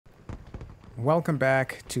Welcome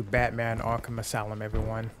back to Batman Arkham Asylum,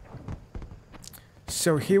 everyone.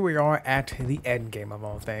 So here we are at the end game of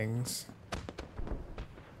all things.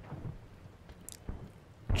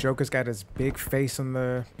 Joker's got his big face on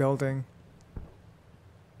the building.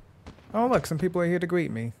 Oh look, some people are here to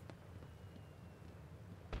greet me.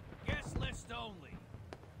 Guest list only.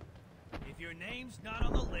 If your name's not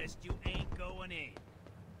on the list, you ain't going in.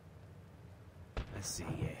 Let's see,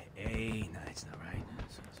 A, no, that's not right.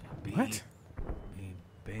 So B, What? B,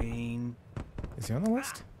 Bane. Is he on the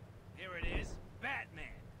list? Here it is, Batman.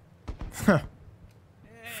 Huh.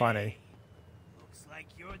 Hey, Funny. Looks like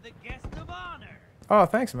you're the guest of honor. Oh,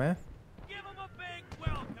 thanks, man. Give him a big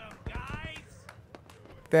welcome, guys.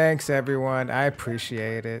 Thanks, everyone. I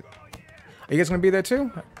appreciate it. Are you guys gonna be there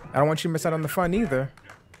too? I don't want you to miss out on the fun either.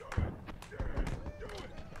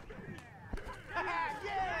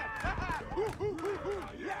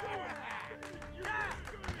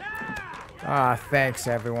 Ah, thanks,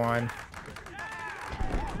 everyone.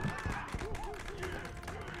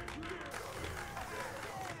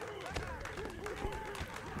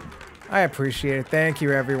 I appreciate it. Thank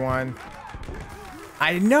you, everyone.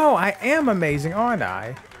 I know I am amazing, aren't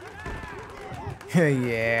I?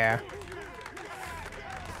 Yeah.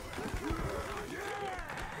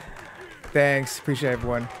 Thanks. Appreciate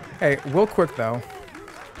everyone. Hey, real quick, though.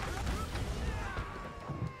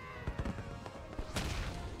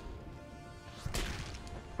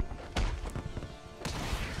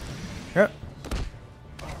 Yep.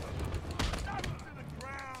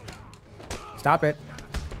 Stop it.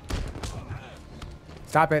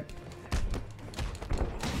 Stop it.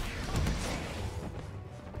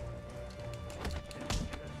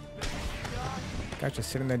 Guy's just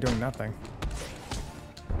sitting there doing nothing.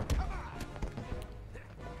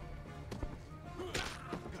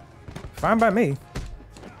 Fine by me.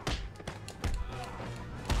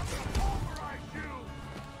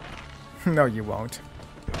 No, you won't.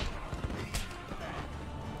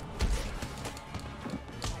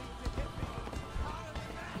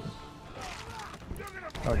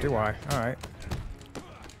 Oh, do I? Alright.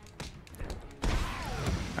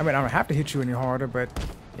 I mean, I don't have to hit you any harder, but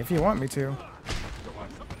if you want me to.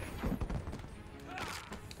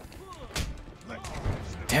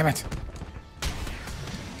 Damn it.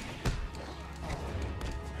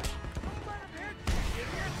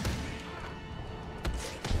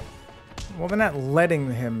 Well, they're not letting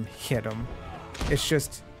him hit him. It's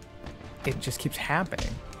just... it just keeps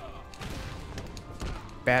happening.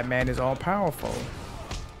 Batman is all-powerful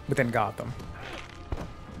within Gotham.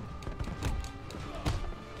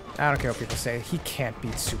 I don't care what people say. He can't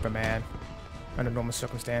beat Superman under normal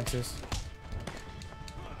circumstances.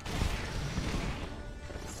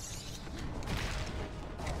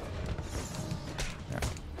 Yeah.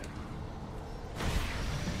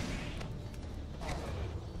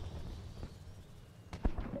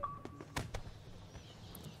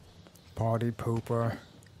 Party pooper.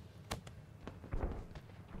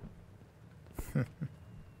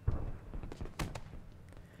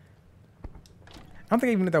 I don't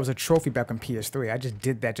think I even knew that was a trophy back on PS3. I just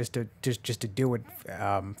did that just to do it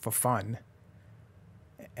for fun,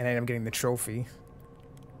 and I ended up getting the trophy.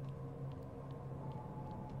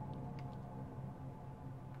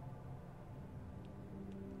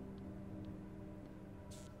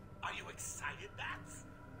 Are you excited, Bats?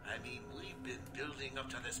 I mean, we've been building up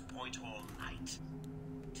to this point all night.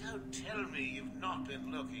 Don't tell me you've not been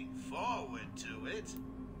looking forward to it.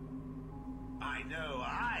 I know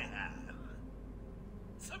I have.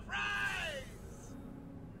 Surprise!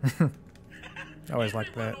 I always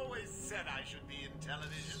liked that. Everyone always said I should be in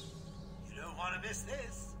television. You don't want to miss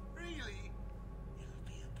this, really. It'll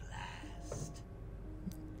be a blast.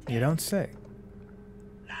 You don't say.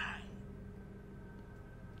 9,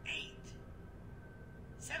 8,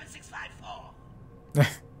 7, 6, 5, 4. 3,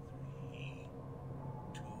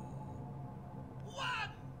 2, 1.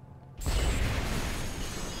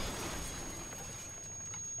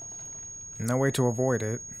 No way to avoid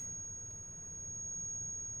it.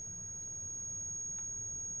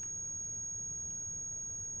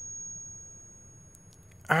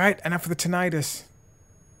 Alright, enough of the tinnitus.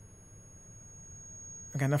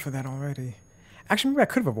 I got enough of that already. Actually, maybe I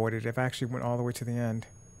could have avoided it if I actually went all the way to the end.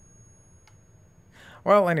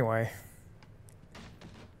 Well, anyway.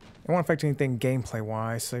 It won't affect anything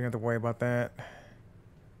gameplay-wise, so you don't have to worry about that.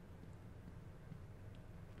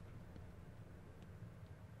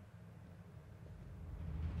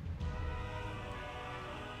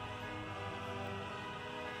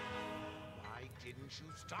 Didn't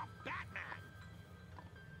you stop Batman?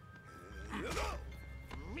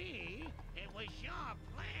 Me? It was your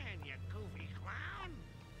plan, you goofy clown.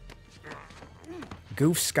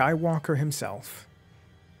 Goof Skywalker himself.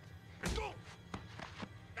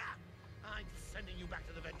 I'm sending you back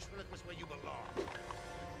to the ventriloquist where you belong.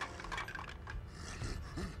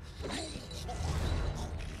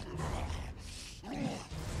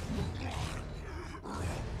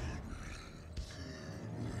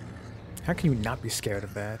 How can you not be scared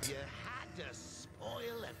of that? You had to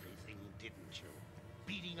spoil everything, didn't you?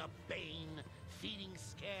 Beating up Bane, feeding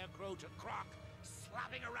Scarecrow to Croc,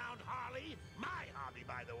 slapping around Harley, my hobby,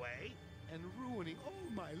 by the way, and ruining all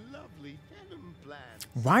my lovely Venom plans.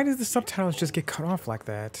 Why does the subtitles just get cut off like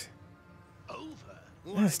that? Over.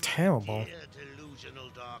 That's terrible. Dear delusional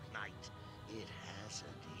Dark Knight, it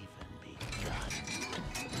hasn't even begun.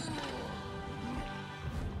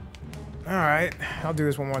 Alright, I'll do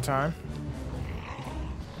this one more time.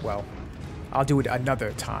 Well, I'll do it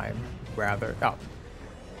another time, rather. Oh.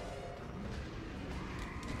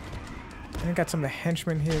 I got some of the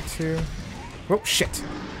henchmen here, too. Whoa, shit.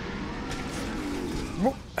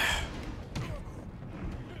 Whoa.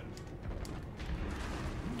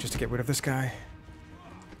 Just to get rid of this guy.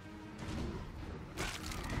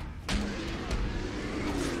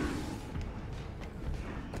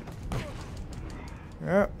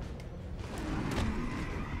 Yep.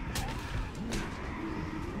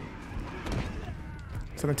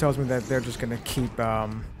 Something tells me that they're just gonna keep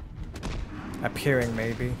appearing,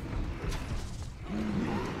 maybe.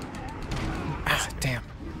 Ah, damn.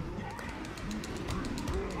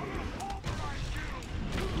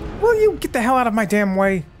 Will you get the hell out of my damn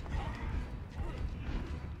way?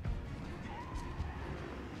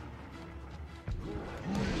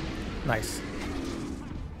 Nice.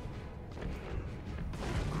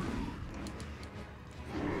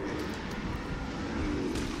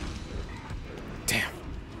 Damn.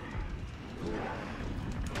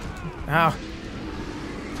 Ow.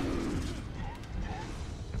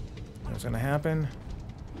 What's gonna happen?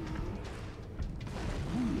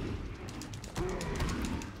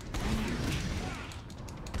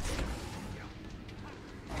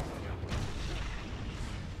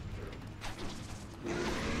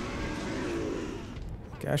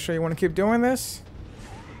 Okay, sure you want to keep doing this?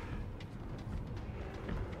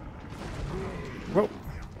 Whoa.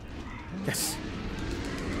 Yes.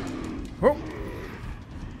 Whoa.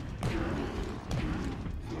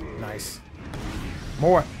 Nice.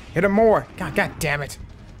 More. Hit him more. God damn it.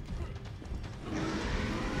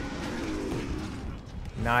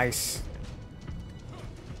 Nice.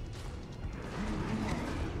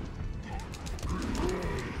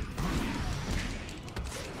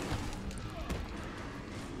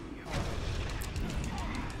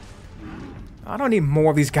 I don't need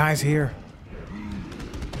more of these guys here.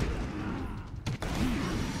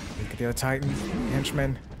 Look at the other Titan.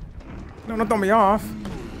 Henchmen. No, don't throw me off.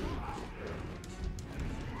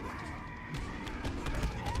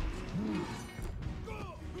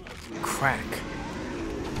 Crack.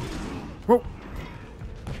 Whoa.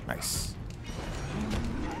 Nice.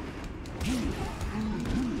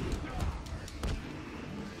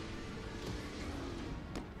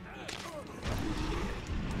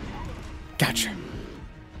 Gotcha.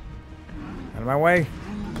 Out of my way.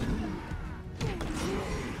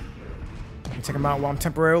 Let me take him out while I'm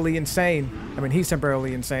temporarily insane. I mean, he's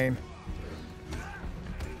temporarily insane.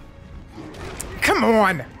 Come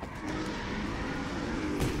on!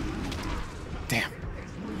 Damn.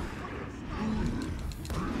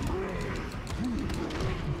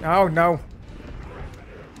 Oh, no.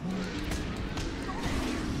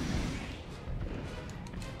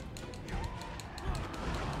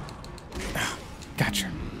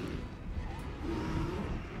 Gotcha.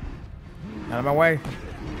 Out of my way.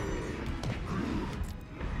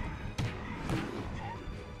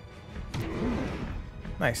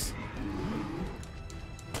 Nice.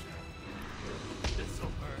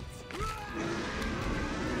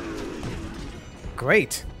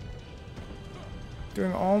 Great.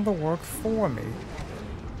 Doing all the work for me.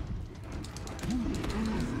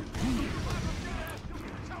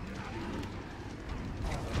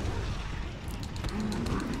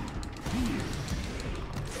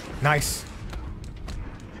 Nice.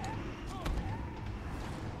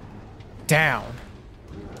 Down.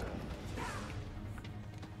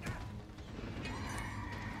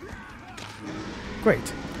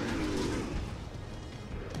 Great.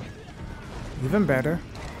 Even better.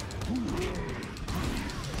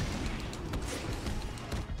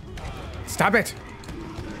 Stop it!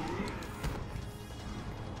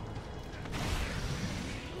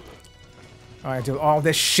 Alright, do all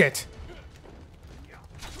this shit.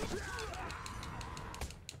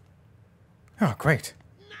 Oh, great.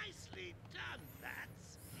 Nicely done,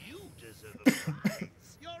 Bats. You deserve a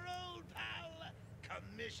prize. Your old pal,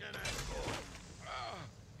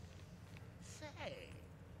 Say,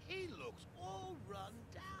 he looks all run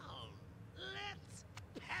down. Let's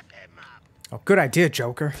pep him up. Oh, good idea,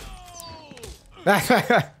 Joker.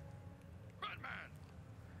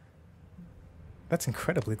 That's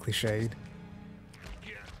incredibly cliched.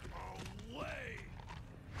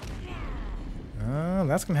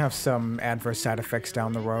 That's gonna have some adverse side effects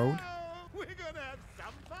down the road. We're gonna have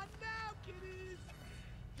some fun now, kiddies.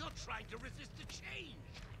 You're trying to resist the change.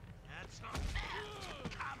 That's not fair.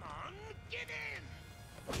 Come on, get in.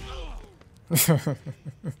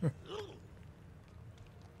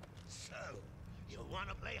 So, you want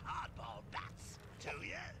to play hardball, bats? Do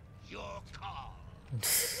you? Your call.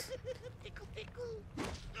 Pickle, pickle.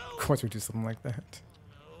 Of course we do something like that.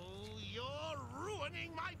 Oh, you're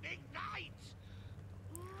ruining my big night.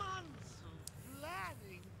 Months of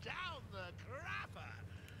planning down the crapper.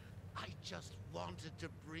 I just wanted to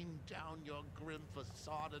bring down your grim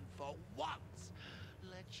facade and for once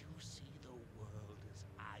let you see the world as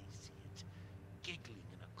I see it, giggling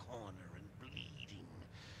in a corner and bleeding.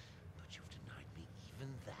 But you've denied me even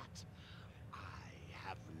that. I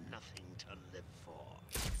have nothing to live for.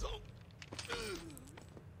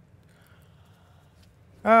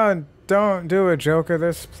 Don't do it, Joker.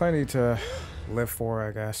 There's plenty to live for,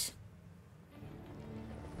 I guess.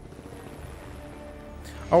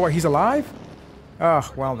 Oh, wait, he's alive?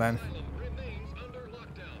 Oh, well then. Asylum remains under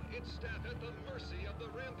lockdown. Its staff at the mercy of the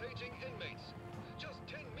rampaging inmates. Just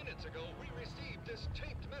 10 minutes ago, we received this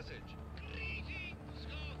taped message. Greetings,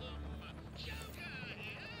 Gotham. Joker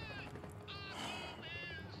here. Arkham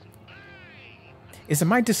is mine. Is it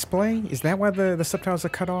my display? Is that why the subtitles are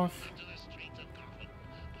cut off? To the streets of Gotham.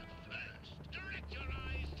 But first, direct your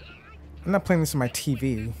eyes to the roof. I'm not playing this on my TV.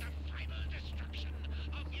 The final destruction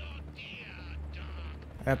of your dear dog.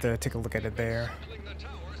 I have to take a look at it there. Circling the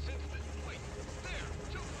tower since this wait. There,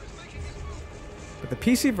 Joker is making his move. But the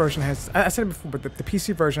PC version has... I said it before, but the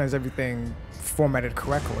PC version has everything formatted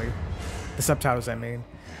correctly. The subtitles, I mean.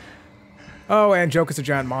 Oh, and Joker's a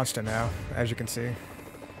giant monster now, as you can see.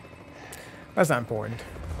 That's not important.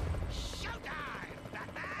 Showtime,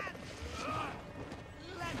 Batman!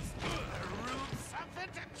 Let's give the room something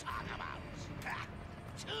to talk about.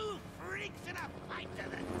 Two freaks in a fight to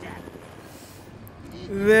the death.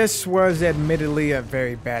 This was admittedly a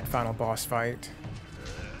very bad final boss fight.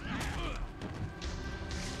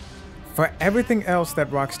 For everything else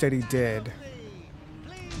that Rocksteady did,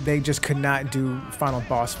 they just could not do final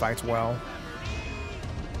boss fights well.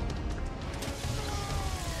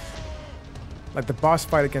 Like the boss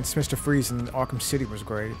fight against Mr. Freeze in Arkham City was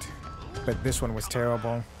great, but this one was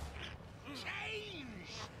terrible. Change!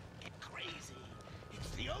 Get crazy.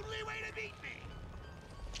 It's the only way to beat me.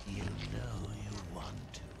 You know you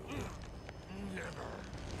want to. Never.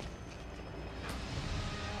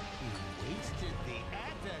 You wasted the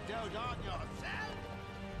antidote on yourself.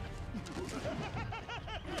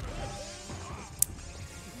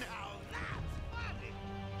 Now that's funny.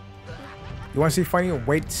 You want to see funny?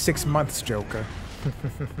 Wait 6 months, Joker.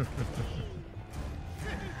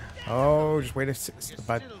 Oh, just wait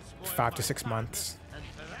about 5 to 6 months. And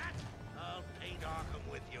for that, I'll paint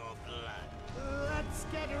Arkham with your blood. Let's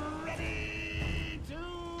get ready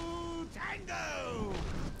to tango!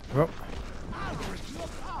 Oh, I'll rip you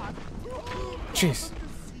apart. jeez.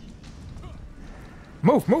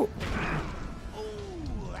 Move, move. Oh,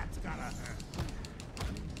 that's gotta hurt.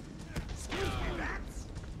 Excuse me, bats.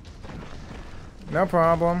 No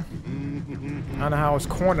problem. I don't know how I was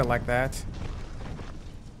cornered like that.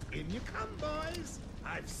 In you come, boys.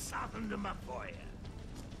 I've softened them up for you.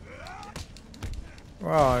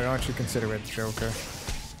 Well, why don't you consider it, Joker?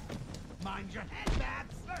 Mind your head,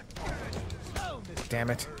 bats. Oh, Mr. Damn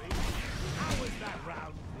it. How was that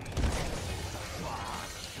round, please?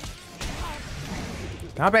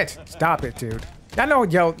 Stop it! Stop it, dude. I know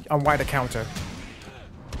it yelled on why to counter.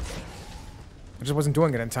 I just wasn't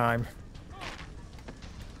doing it in time.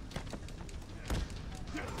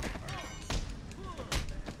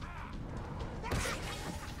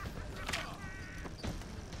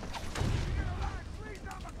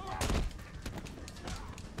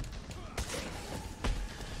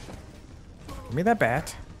 Give me that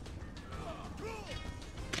bat.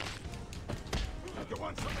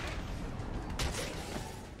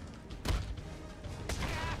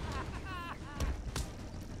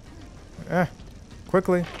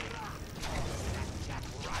 Quickly.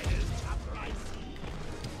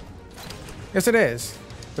 Yes, it is.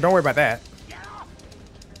 But don't worry about that.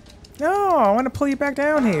 No, I want to pull you back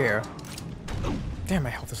down here. Damn, my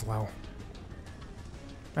health is low.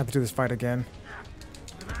 I have to do this fight again.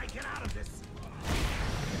 Can I get out of this?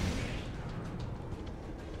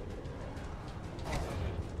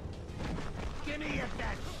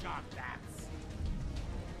 not, bats?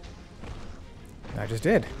 I just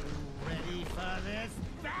did. Ready for this,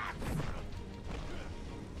 bats?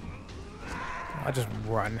 I'll just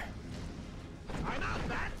run. I'm out,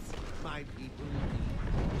 bats. My people.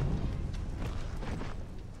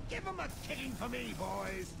 Give them a kicking for me,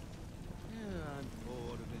 boys. Yeah, I'm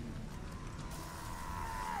bored of him.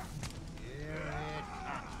 Here it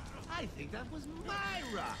comes. I think that was my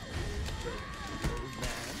round. Old man.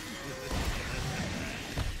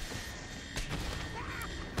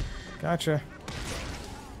 Gotcha.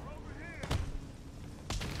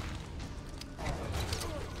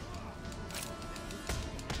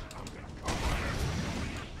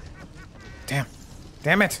 Damn.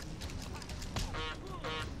 Damn it.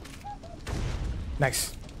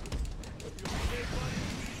 Nice.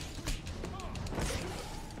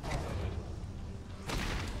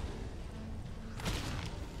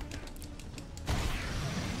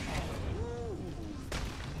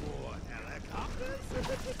 More helicopters?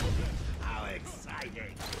 How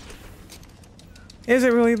exciting. Is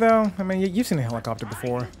it really though? I mean, you've seen a helicopter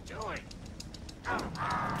before. Doing.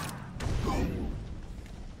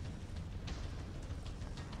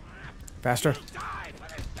 Faster. Die for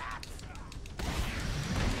this, bats.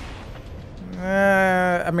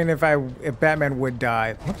 I mean, if Batman would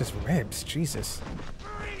die, look at his ribs, Jesus.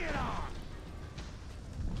 Bring it on.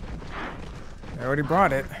 I already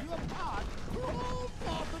brought it. You apart. Oh,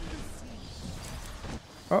 for them to see.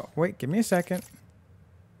 Oh, wait, give me a second.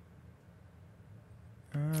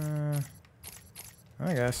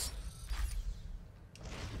 I guess.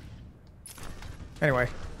 Anyway,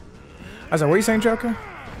 I was like, what are you saying, Joker?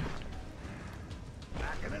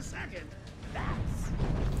 Back in a second. Bats.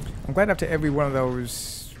 I'm glad after every one of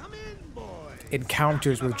those Come in, boys.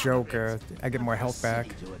 encounters with Joker, I get more health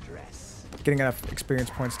back. To address. Getting enough experience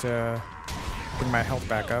points to bring my health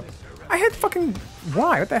back up. I had fucking...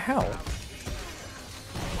 Why? What the hell?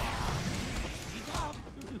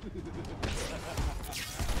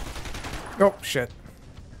 Oh, shit.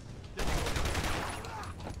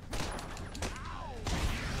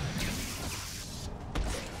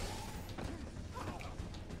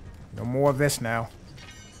 No more of this now.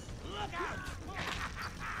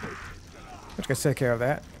 Let's go take care of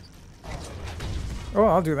that. Oh,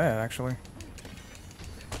 I'll do that, actually.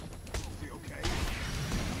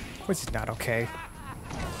 What's not okay?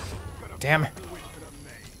 Damn.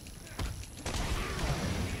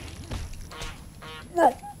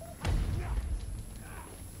 Whoa.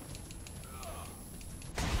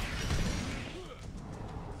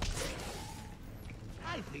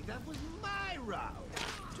 I think that was my round.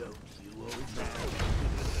 Don't you, old man?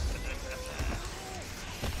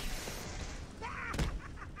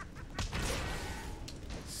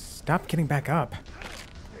 Stop getting back up.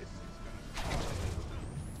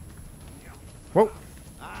 Whoa.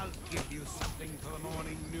 I'll give you something for the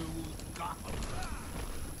morning news, Gotham.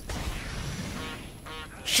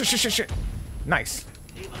 Shit. Nice.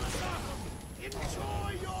 People of Gotham,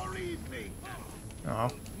 enjoy your evening. Oh.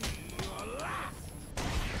 Your last.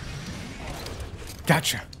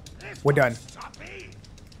 Gotcha. This We're done. won't stop me.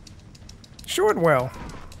 Sure it will.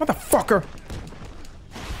 Motherfucker.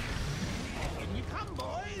 In you come,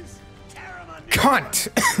 boys. Tear 'em under Cunt.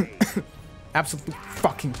 Absolute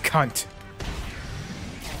fucking cunt.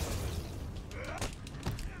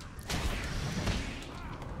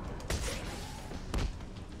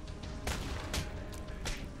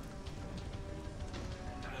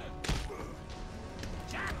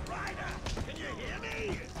 Jack Ryder, can you hear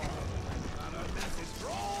me? Got a message for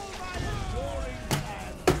all my adoring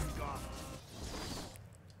fans,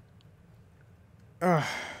 Gotham.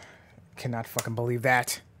 Cannot fucking believe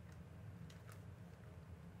that.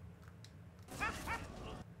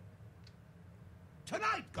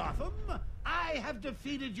 Tonight, Gotham, I have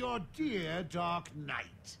defeated your dear Dark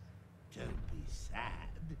Knight. Don't be sad.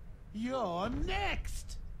 You're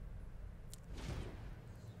next.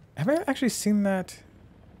 Have I actually seen that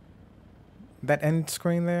end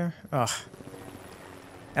screen there? Ugh.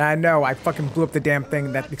 And I know I fucking blew up the damn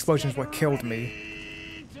thing. That explosion is what killed me.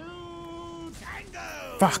 Ready to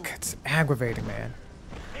tango. Fuck, it's aggravating, man.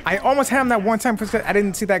 I almost had him that one time because I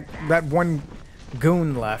didn't see that one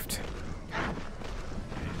goon left.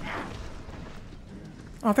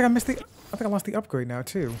 Oh, I think I lost the upgrade now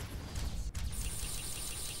too.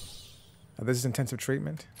 Oh, this is intensive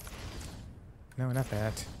treatment. No, not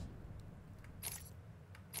that.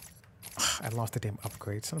 Ugh, I lost the damn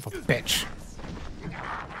upgrade. Son of a bitch.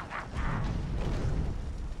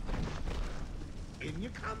 In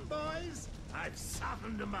you come, boys. I've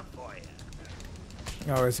softened them up for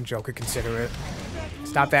you. Oh, isn't Joker considerate?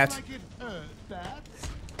 Stop that. Like it hurt, bats.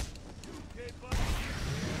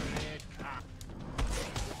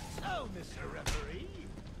 Mr. Referee.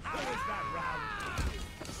 How was that round?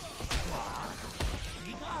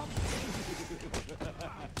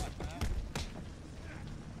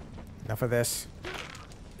 Enough of this.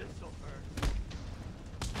 This'll hurt.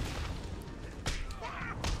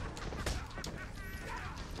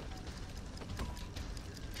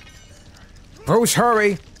 Bruce,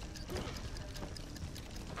 hurry!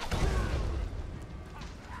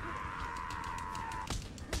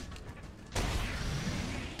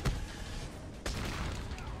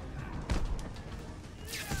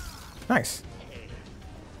 Nice.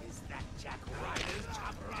 Is that Jack Ryder's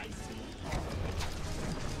chopper I see?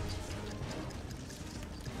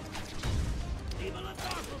 People of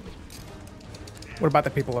Gotham! What about the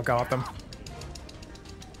people of Gotham?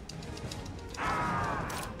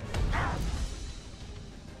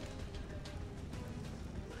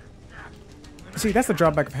 See, that's the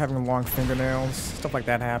drawback of having long fingernails. Stuff like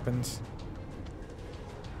that happens.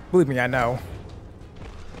 Believe me, I know.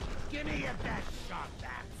 Give me your best shot,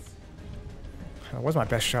 Bats. That was my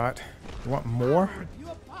best shot. You want more? Rip you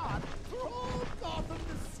apart for all Gotham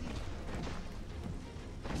to see.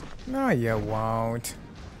 No, you won't.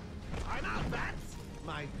 I'm out, Bats.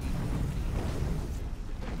 My people.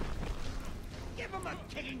 Give him a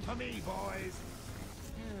kicking for me, boys.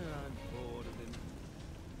 I'm bored of him.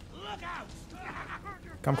 Look out!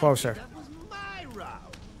 Come closer. That was my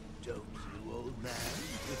round. Don't you, old man?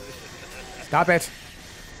 Stop it.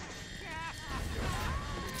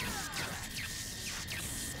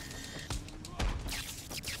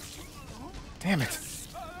 Damn it.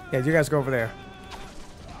 Yeah, you guys go over there.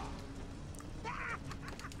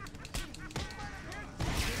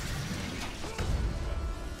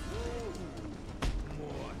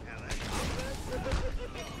 More helicopters?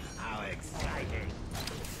 How exciting!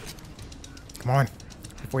 Come on.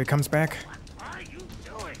 Before he comes back. What are you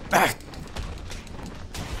doing? Ah,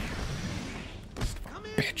 Come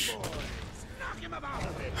in, bitch. boys. Knock him about a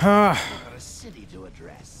bit. Ah. Got a city to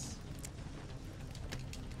address.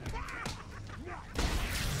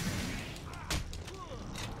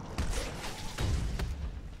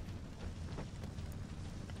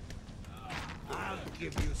 I'll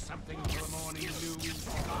give you something for the morning news,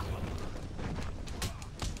 Gotham.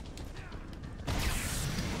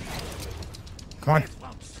 Come on. This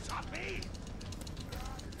won't stop me.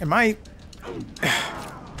 It might.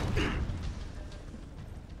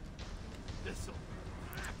 This'll...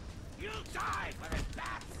 You'll die for this,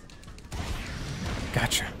 Bats.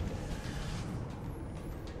 Gotcha.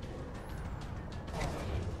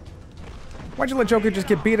 Why'd you let Joker just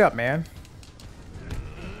get beat up, man?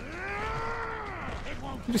 It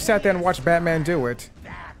won't You just sat there and watched Batman do it.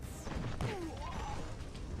 Bats.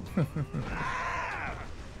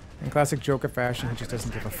 In classic Joker fashion, he just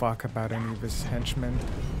doesn't give a fuck about any of his henchmen.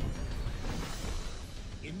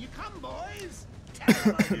 In you come, boys.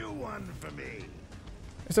 Tell a new one for me.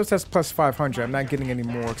 It still says plus 500. I'm not getting any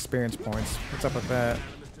more experience points. What's up with that?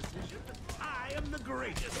 Unanimous decision. I am the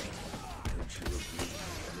greatest. Don't you agree,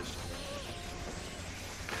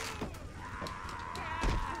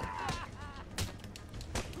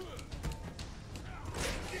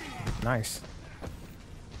 Nice.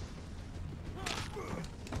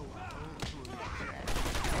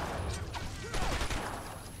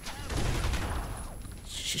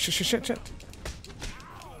 Shit.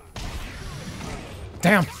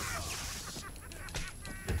 Damn.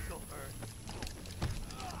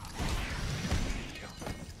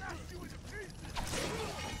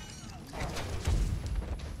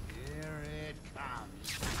 Here it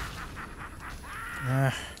comes.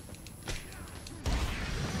 Ah.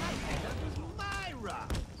 That was my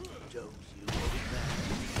round. Don't you, old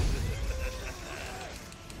man?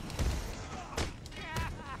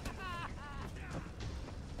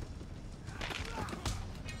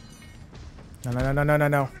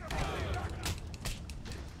 No.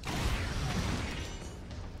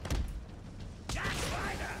 Jack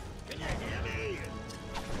Ryder, can you hear me?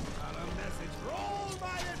 Got a message for all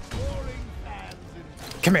my adoring fans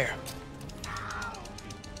in Come here. town.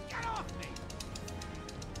 Get off me!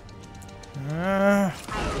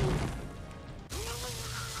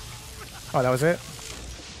 Oh, that was it?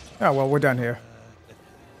 Oh, well, we're done here.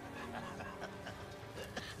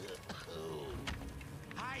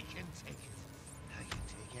 I can take it. I can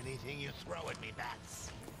take anything you throw at me,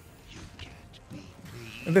 Bats. You can't beat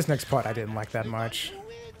me. And this next part I didn't like that much.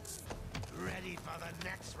 Ready for the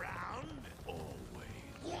next round? Always.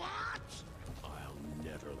 What? I'll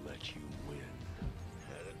never let you win.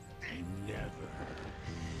 Never.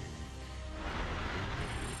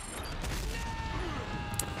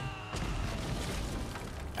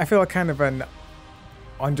 I feel like kind of an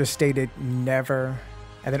understated never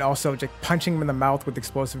And then also just punching him in the mouth with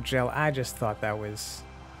explosive gel. I just thought that was...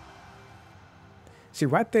 See,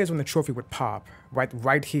 right there is when the trophy would pop.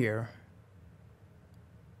 Right here.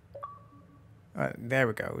 There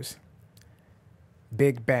it goes.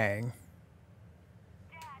 Big bang.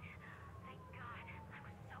 Dad, thank God. I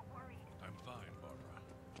was so worried. I'm fine, Barbara.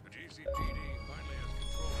 The GCPD finally has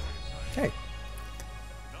control of the assignment. Hey.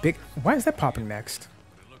 Big... Why is that popping next?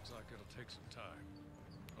 But it looks like it'll take some time.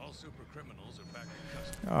 All super criminals are back in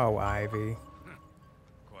custody. Oh, Ivy.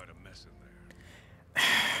 Quite a mess in there.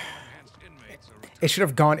 Enhanced inmates are It should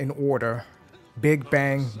have gone in order. Big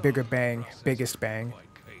bang, bigger bang, biggest bang.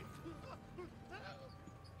 like painful.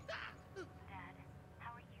 Dad,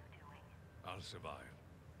 how are you doing? I'll survive.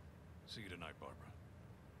 See you tonight, Barbara.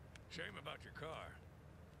 Shame about your car.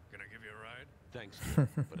 Can I give you a ride? Thanks, Jim,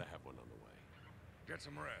 but I have one on the way. Get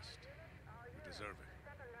some rest. You deserve it.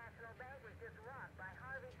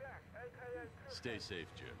 Stay safe,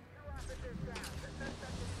 Jim.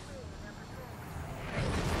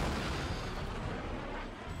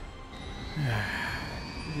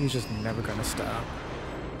 He's just never gonna stop.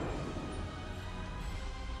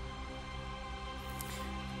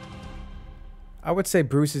 I would say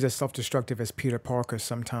Bruce is as self-destructive as Peter Parker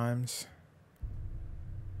sometimes.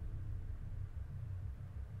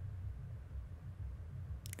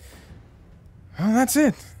 Well, that's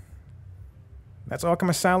it. That's Arkham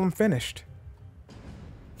Asylum finished.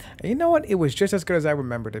 And you know what? It was just as good as I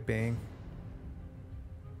remembered it being.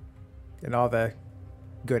 In all the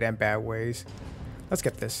good and bad ways. Let's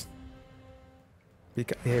get this.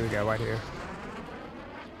 Here we go, right here.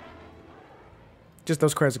 Just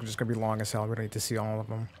those credits are just going to be long as hell. We don't need to see all of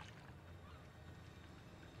them.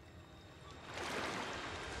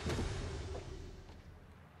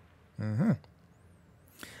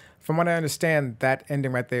 From what I understand, that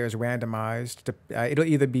ending right there is randomized. It'll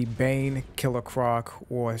either be Bane, Killer Croc,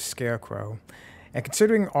 or Scarecrow. And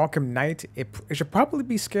considering Arkham Knight, it should probably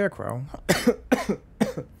be Scarecrow.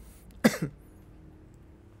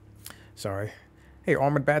 Sorry. Hey,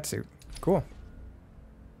 armored batsuit. Cool.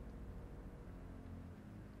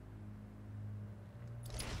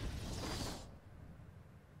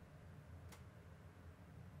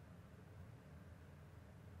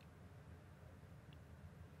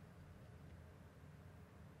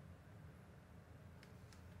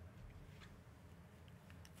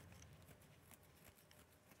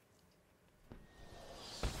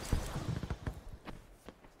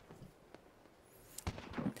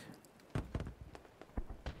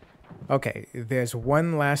 Okay, there's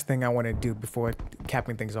one last thing I want to do before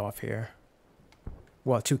capping things off here.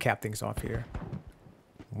 Well, to cap things off here.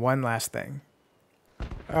 One last thing.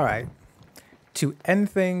 Alright. To end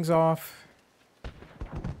things off,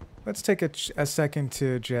 let's take a second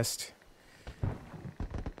to just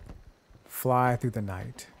fly through the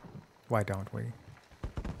night. Why don't we?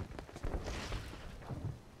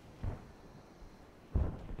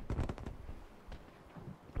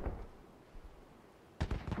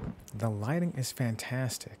 The lighting is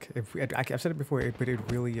fantastic. I've said it before, but it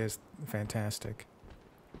really is fantastic.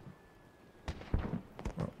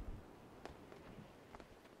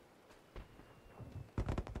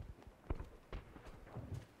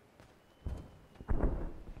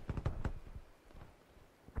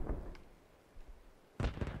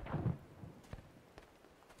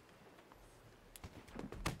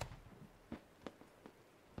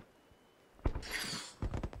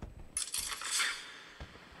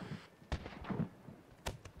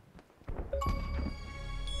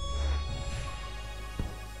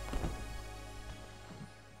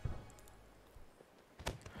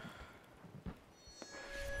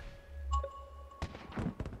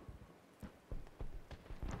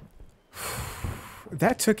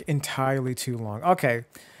 That took entirely too long. Okay,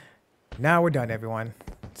 now we're done, everyone.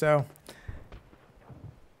 So,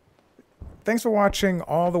 thanks for watching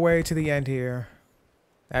all the way to the end here.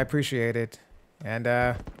 I appreciate it. And,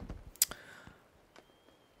 I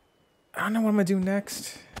don't know what I'm going to do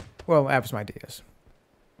next. Well, I have some ideas.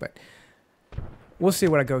 But we'll see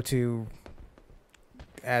what I go to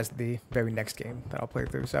as the very next game that I'll play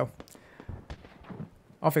through. So,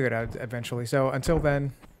 I'll figure it out eventually. So, until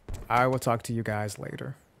then, I will talk to you guys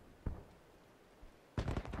later.